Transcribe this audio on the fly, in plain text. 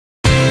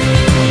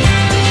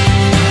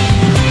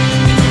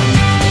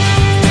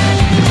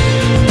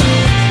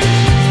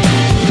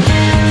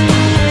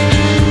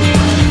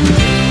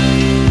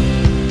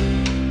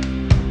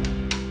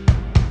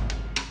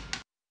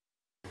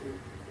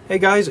Hey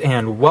guys,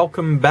 and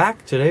welcome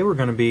back. Today we're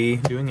going to be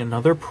doing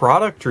another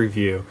product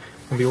review.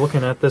 We'll be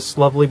looking at this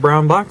lovely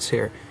brown box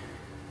here.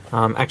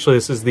 Actually,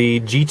 this is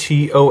the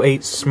GT08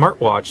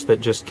 smartwatch that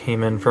just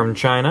came in from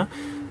China.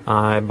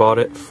 I bought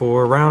it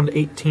for around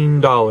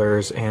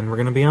 $18, and we're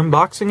going to be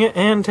unboxing it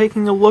and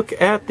taking a look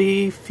at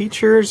the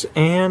features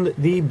and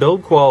the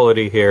build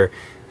quality here.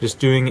 Just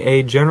doing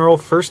a general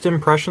first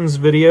impressions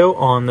video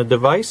on the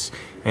device,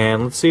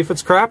 and let's see if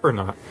it's crap or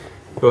not.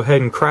 Go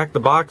ahead and crack the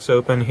box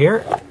open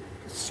here.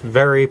 It's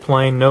very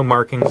plain, no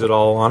markings at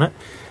all on it.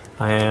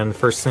 And the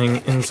first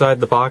thing inside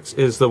the box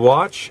is the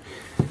watch.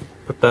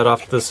 Put that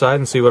off to the side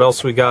and see what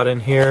else we got in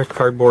here.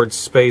 Cardboard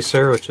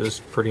spacer, which is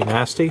pretty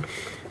nasty.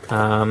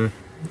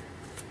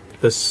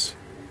 This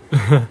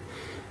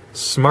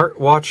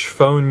smartwatch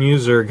phone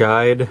user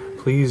guide.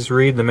 Please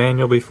read the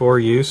manual before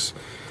use.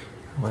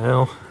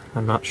 Well,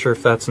 I'm not sure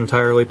if that's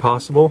entirely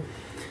possible.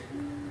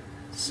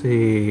 Let's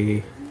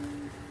see.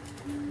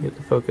 Get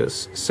the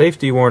focus.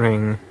 Safety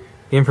warning.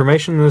 The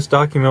information in this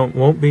document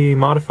won't be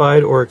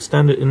modified or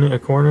extended in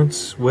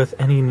accordance with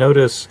any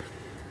notice.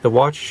 The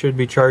watch should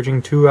be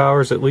charging 2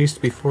 hours at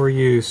least before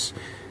use.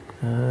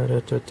 Yeah,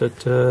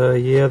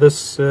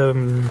 this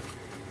not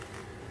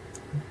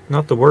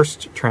the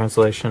worst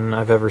translation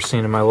I've ever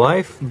seen in my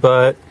life,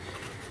 but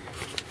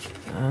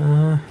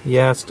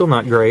yeah, it's still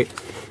not great.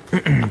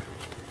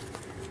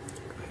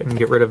 And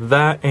get rid of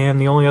that,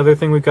 and the only other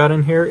thing we've got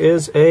in here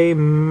is a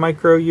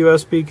micro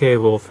USB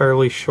cable.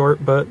 Fairly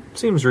short, but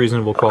seems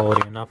reasonable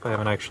quality enough. I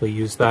haven't actually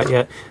used that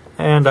yet,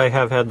 and I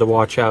have had the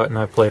watch out and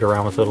I've played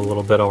around with it a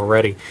little bit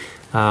already.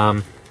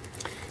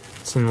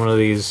 It's in one of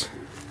these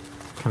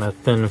kind of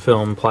thin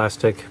film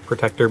plastic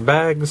protector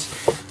bags.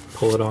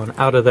 Pull it on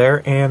out of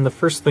there, and the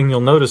first thing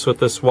you'll notice with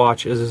this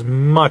watch is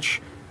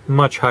much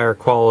higher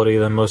quality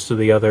than most of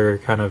the other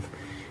kind of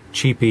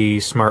cheapy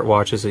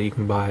smartwatches that you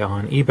can buy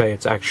on eBay.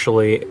 It's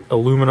actually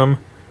aluminum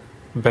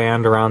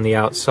band around the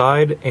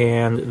outside,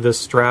 and this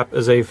strap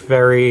is a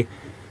very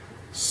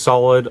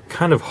solid,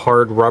 kind of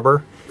hard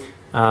rubber.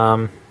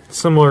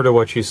 Similar to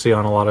what you see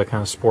on a lot of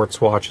kind of sports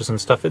watches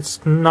and stuff.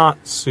 It's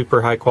not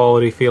super high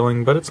quality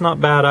feeling, but it's not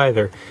bad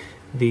either.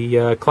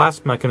 The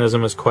clasp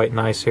mechanism is quite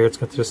nice here. It's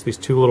got just these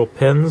two little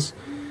pins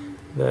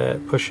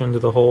that push into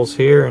the holes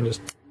here and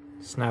just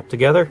snap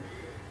together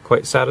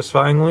quite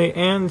satisfyingly,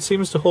 and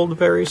seems to hold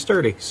very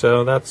sturdy,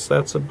 so that's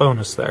a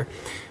bonus there.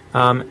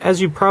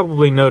 As you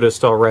probably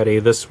noticed already,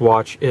 this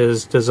watch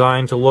is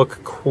designed to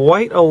look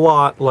quite a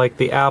lot like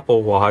the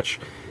Apple Watch.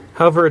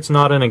 However, it's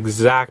not an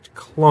exact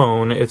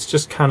clone, it's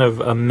just kind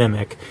of a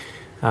mimic.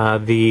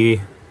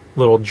 The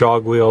little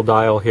jog wheel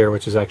dial here,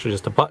 which is actually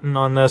just a button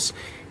on this,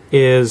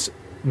 is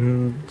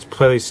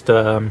placed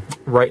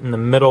right in the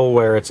middle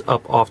where it's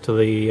up off to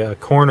the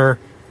corner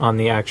on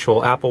the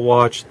actual Apple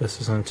Watch. This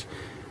isn't,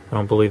 I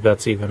don't believe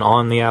that's even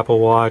on the Apple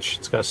Watch.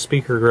 It's got a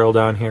speaker grill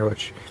down here,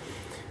 which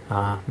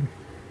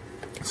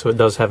so it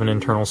does have an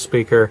internal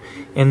speaker,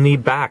 and the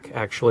back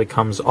actually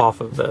comes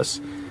off of this.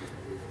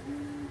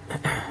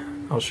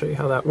 I'll show you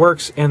how that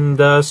works.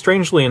 And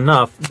strangely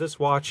enough, this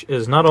watch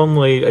is not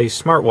only a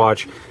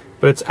smartwatch,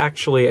 but it's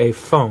actually a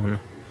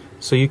phone,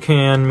 so you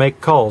can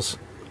make calls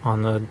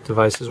on the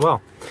device as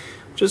well,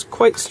 which is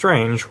quite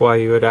strange why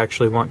you would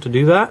actually want to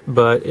do that.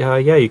 But yeah,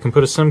 you can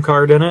put a SIM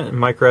card in it, a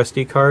micro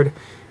SD card.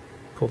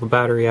 Pull the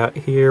battery out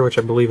here, which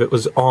I believe it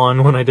was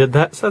on when I did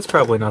that, so that's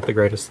probably not the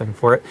greatest thing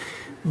for it.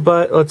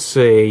 But let's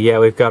see, yeah,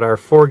 we've got our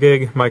 4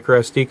 gig micro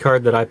SD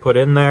card that I put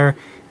in there,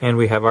 and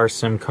we have our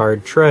SIM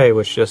card tray,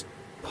 which just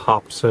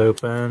pops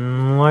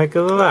open like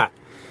that.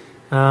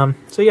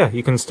 So yeah,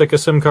 you can stick a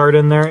SIM card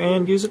in there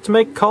and use it to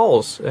make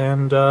calls.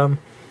 And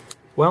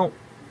well,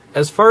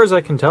 as far as I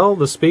can tell,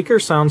 the speaker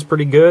sounds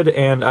pretty good,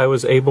 and I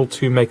was able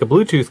to make a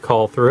Bluetooth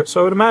call through it,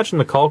 so I would imagine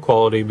the call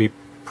quality would be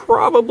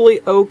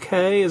probably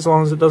okay as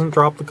long as it doesn't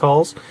drop the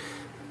calls.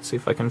 Let's see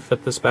if I can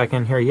fit this back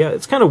in here. Yeah,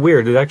 it's kind of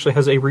weird. It actually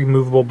has a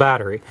removable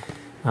battery.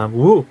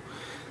 Woo!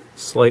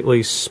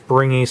 Slightly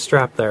springy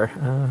strap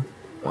there.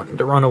 Wanting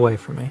to run away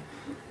from me.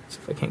 Let's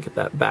see if I can't get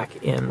that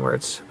back in where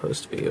it's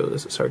supposed to be. Oh,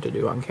 this is hard to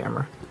do on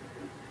camera.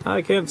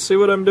 I can't see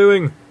what I'm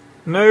doing.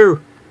 No!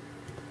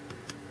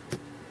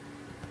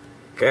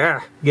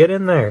 Gah, get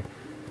in there.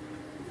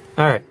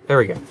 Alright, there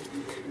we go.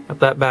 Got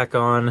that back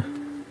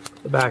on.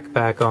 The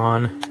back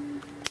on.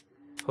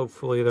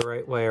 Hopefully the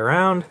right way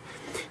around.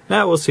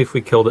 Now we'll see if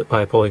we killed it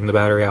by pulling the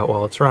battery out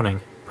while it's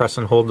running. Press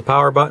and hold the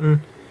power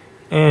button,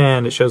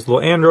 and it shows the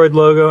little Android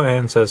logo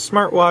and says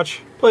smartwatch,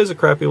 plays a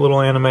crappy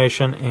little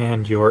animation,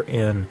 and you're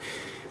in.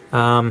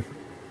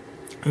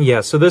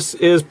 Yeah, so this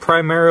is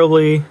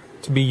primarily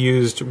to be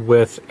used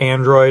with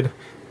Android.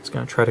 It's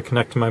going to try to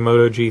connect to my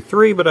Moto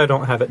G3, but I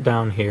don't have it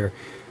down here.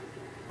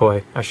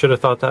 Boy, I should have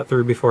thought that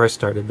through before I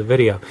started the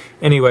video.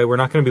 Anyway, we're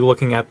not going to be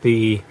looking at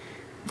the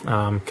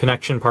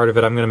connection part of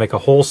it. I'm going to make a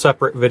whole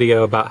separate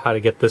video about how to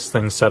get this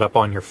thing set up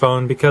on your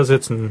phone, because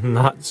it's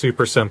not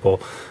super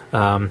simple.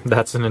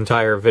 That's an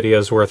entire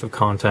video's worth of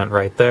content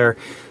right there.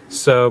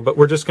 So, but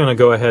we're just going to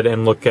go ahead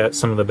and look at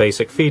some of the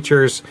basic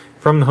features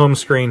from the home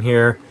screen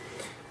here.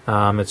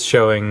 It's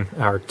showing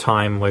our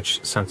time,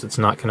 which, since it's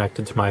not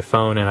connected to my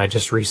phone and I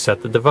just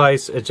reset the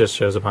device, it just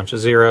shows a bunch of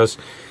zeros.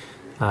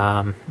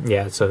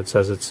 Yeah, so it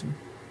says it's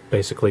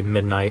basically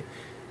midnight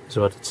is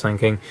what it's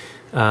thinking.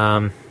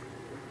 And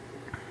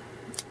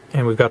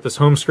we've got this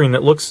home screen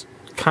that looks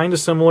kind of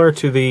similar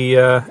to the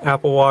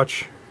Apple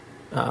Watch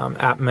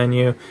app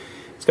menu.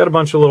 It's got a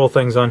bunch of little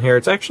things on here.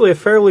 It's actually a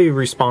fairly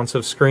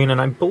responsive screen, and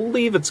I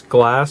believe it's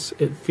glass.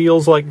 It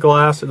feels like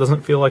glass. It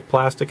doesn't feel like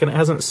plastic, and it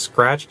hasn't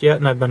scratched yet,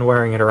 and I've been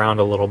wearing it around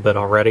a little bit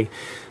already.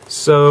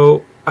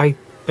 So I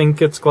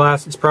think it's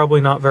glass. It's probably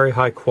not very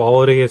high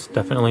quality. It's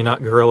definitely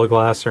not Gorilla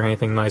Glass or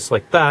anything nice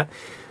like that,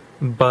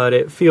 but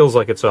it feels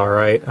like it's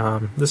alright.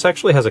 This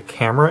actually has a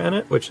camera in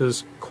it, which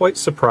is quite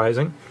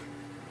surprising.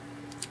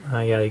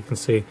 Yeah, you can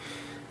see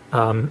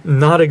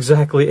not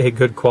exactly a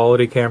good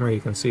quality camera.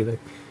 You can see the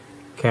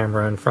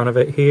camera in front of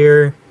it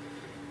here,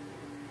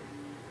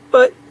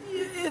 but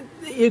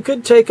you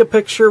could take a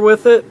picture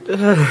with it.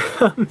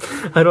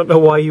 I don't know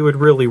why you would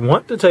really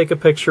want to take a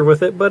picture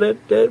with it, but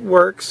it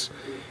works.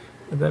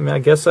 I mean, I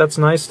guess that's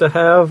nice to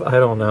have. I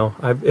don't know.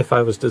 If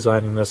I was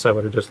designing this, I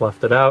would have just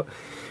left it out.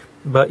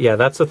 But yeah,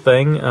 that's a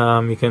thing.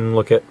 You can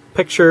look at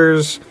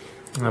pictures.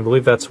 I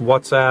believe that's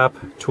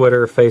WhatsApp,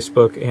 Twitter,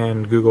 Facebook,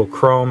 and Google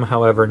Chrome.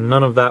 However,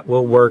 none of that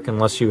will work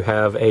unless you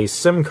have a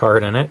SIM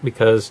card in it,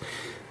 because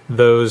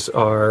those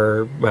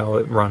are, well,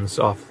 it runs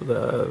off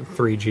the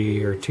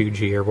 3G or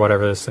 2G or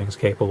whatever this thing's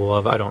capable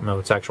of. I don't know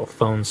its actual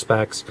phone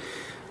specs.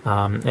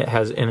 It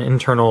has an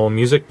internal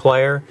music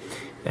player.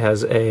 It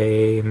has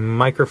a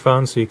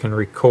microphone so you can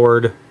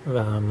record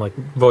like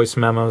voice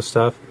memo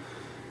stuff.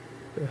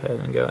 Go ahead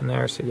and go in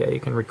there. So yeah, you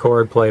can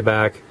record,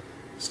 playback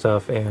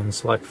stuff, and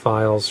select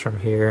files from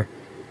here.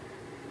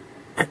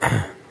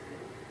 And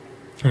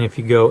if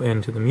you go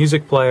into the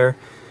music player,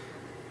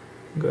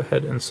 go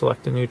ahead and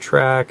select a new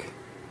track.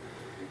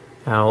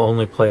 I'll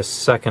only play a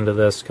second of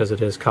this because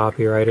it is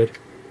copyrighted.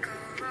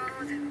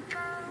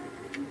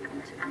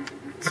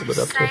 A little bit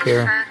up to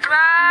here.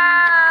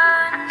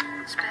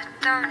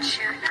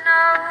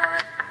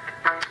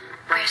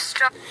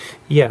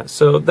 Yeah,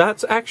 so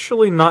that's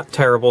actually not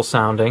terrible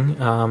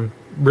sounding.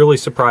 Really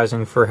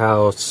surprising for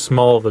how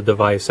small the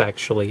device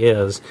actually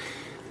is.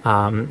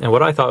 And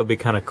what I thought would be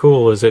kind of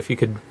cool is if you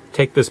could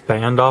take this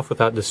band off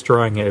without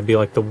destroying it. It'd be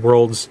like the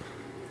world's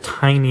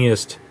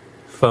tiniest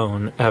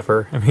phone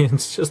ever. I mean,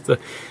 it's just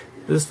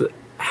this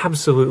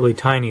absolutely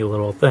tiny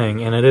little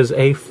thing, and it is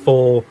a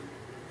full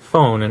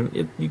phone,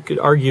 and you could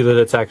argue that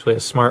it's actually a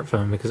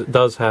smartphone because it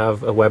does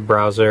have a web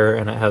browser,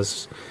 and it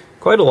has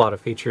quite a lot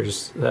of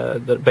features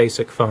that a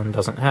basic phone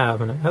doesn't have,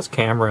 and it has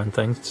camera and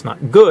things. It's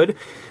not good,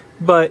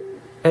 but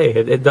hey,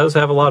 it does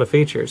have a lot of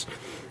features.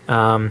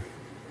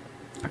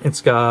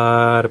 It's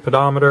got a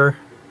pedometer,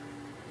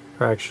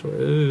 or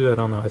actually, I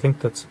don't know, I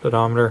think that's a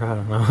pedometer, I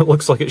don't know, it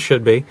looks like it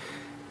should be.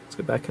 Let's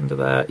get back into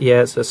that.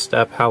 Yeah, it says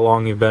step, how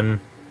long you've been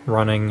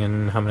running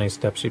and how many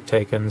steps you've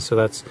taken. So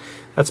that's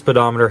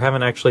pedometer.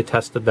 Haven't actually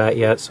tested that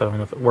yet, so I don't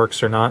know if it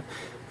works or not.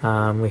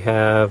 We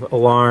have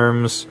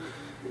alarms,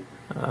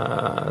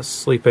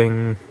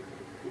 sleeping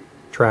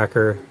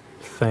tracker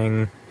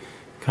thing,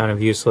 kind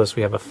of useless.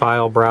 We have a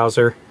file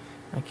browser.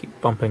 I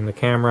keep bumping the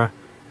camera.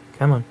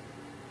 Come on.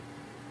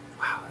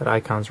 Wow, that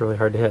icon's really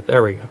hard to hit.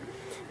 There we go.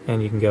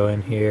 And you can go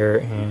in here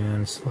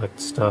and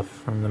select stuff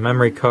from the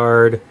memory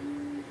card.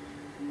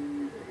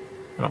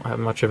 I don't have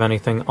much of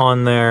anything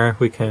on there.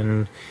 We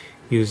can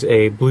use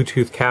a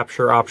Bluetooth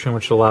capture option,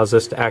 which allows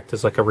this to act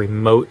as like a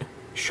remote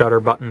shutter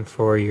button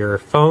for your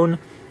phone,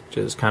 which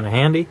is kind of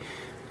handy.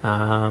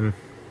 Go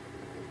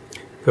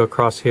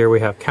across here, we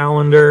have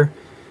calendar,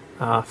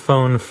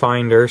 phone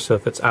finder, so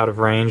if it's out of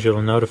range,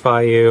 it'll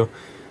notify you.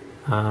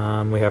 We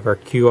have our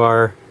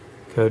QR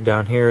code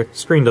down here. The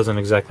screen doesn't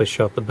exactly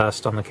show up the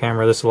best on the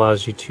camera. This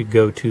allows you to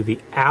go to the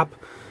app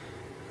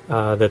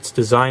that's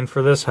designed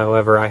for this.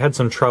 However, I had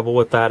some trouble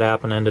with that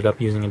app and ended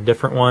up using a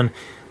different one.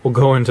 We'll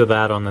go into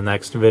that on the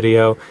next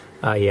video.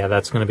 Yeah,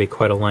 that's going to be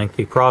quite a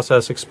lengthy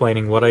process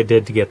explaining what I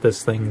did to get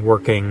this thing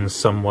working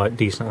somewhat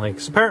decently.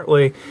 Because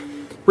apparently,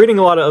 reading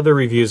a lot of other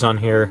reviews on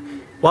here,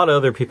 a lot of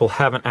other people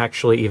haven't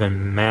actually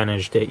even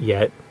managed it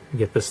yet,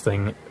 get this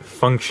thing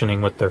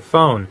functioning with their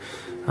phone.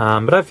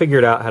 But I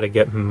figured out how to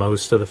get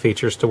most of the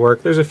features to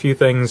work. There's a few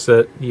things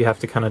that you have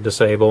to kind of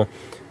disable,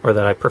 or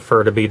that I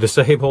prefer to be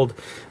disabled,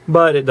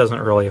 but it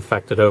doesn't really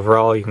affect it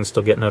overall. You can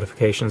still get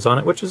notifications on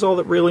it, which is all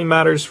that really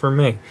matters for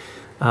me.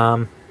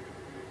 But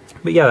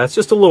yeah, that's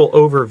just a little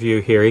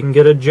overview here. You can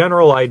get a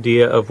general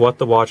idea of what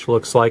the watch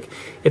looks like.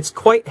 It's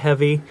quite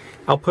heavy.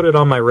 I'll put it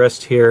on my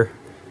wrist here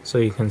so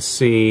you can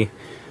see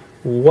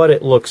what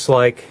it looks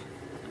like.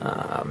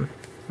 I'm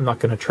not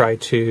going to try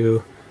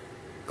to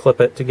clip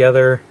it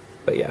together,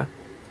 but yeah.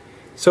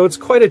 So it's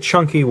quite a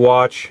chunky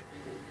watch.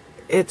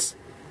 It's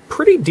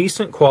pretty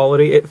decent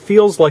quality. It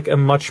feels like a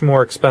much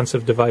more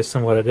expensive device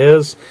than what it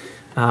is.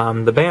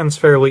 The band's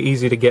fairly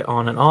easy to get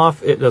on and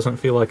off. It doesn't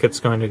feel like it's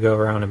going to go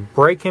around and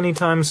break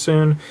anytime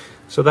soon,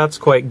 so that's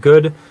quite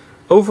good.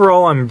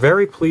 Overall, I'm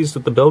very pleased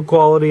with the build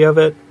quality of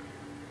it.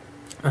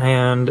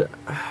 and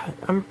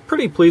I'm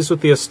pretty pleased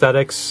with the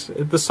aesthetics.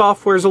 The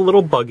software is a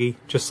little buggy,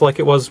 just like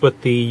it was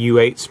with the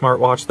U8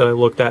 smartwatch that I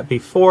looked at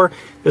before.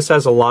 This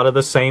has a lot of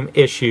the same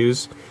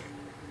issues,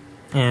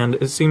 and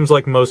it seems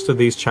like most of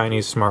these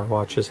Chinese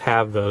smartwatches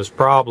have those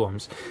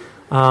problems.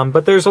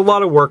 But there's a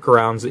lot of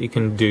workarounds that you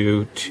can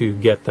do to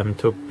get them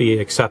to be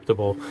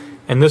acceptable.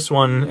 And this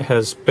one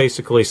has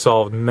basically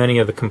solved many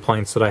of the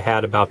complaints that I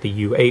had about the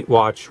U8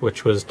 watch,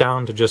 which was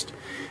down to just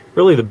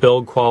really the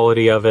build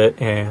quality of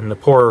it and the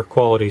poor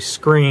quality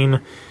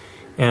screen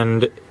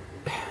and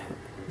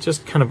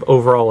just kind of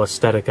overall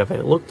aesthetic of it.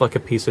 It looked like a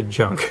piece of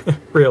junk.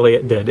 Really,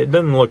 it did. It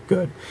didn't look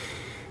good.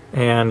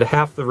 And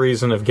half the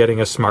reason of getting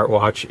a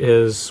smartwatch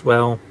is,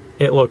 well,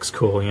 it looks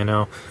cool, you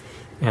know.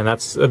 And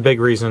that's a big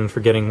reason for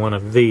getting one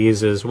of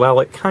these is, well,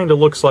 it kind of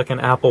looks like an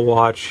Apple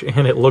Watch,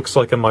 and it looks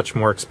like a much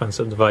more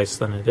expensive device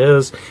than it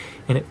is,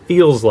 and it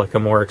feels like a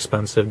more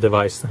expensive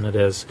device than it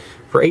is.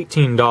 For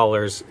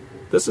 $18,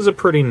 this is a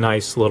pretty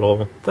nice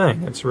little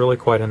thing. It's really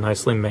quite a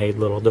nicely made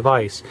little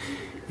device.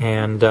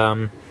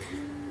 And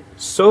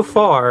so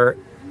far,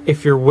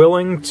 if you're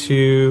willing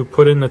to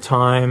put in the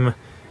time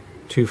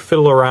to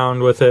fiddle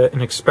around with it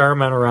and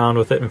experiment around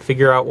with it and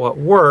figure out what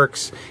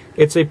works,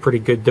 it's a pretty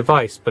good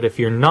device. But if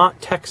you're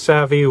not tech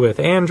savvy with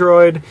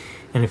Android,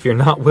 and if you're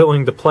not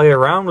willing to play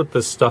around with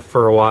this stuff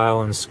for a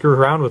while and screw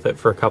around with it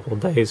for a couple of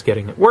days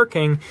getting it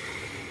working,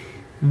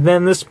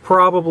 then this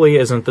probably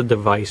isn't the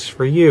device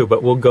for you.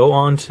 But we'll go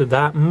on to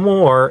that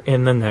more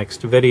in the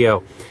next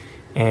video.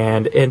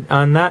 And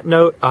on that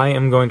note, I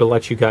am going to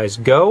let you guys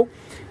go.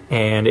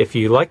 And if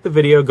you like the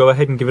video, go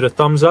ahead and give it a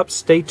thumbs up.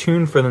 Stay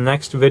tuned for the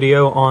next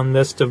video on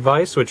this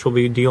device, which will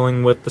be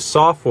dealing with the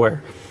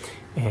software.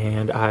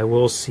 And I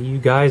will see you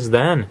guys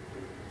then.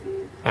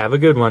 Have a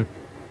good one.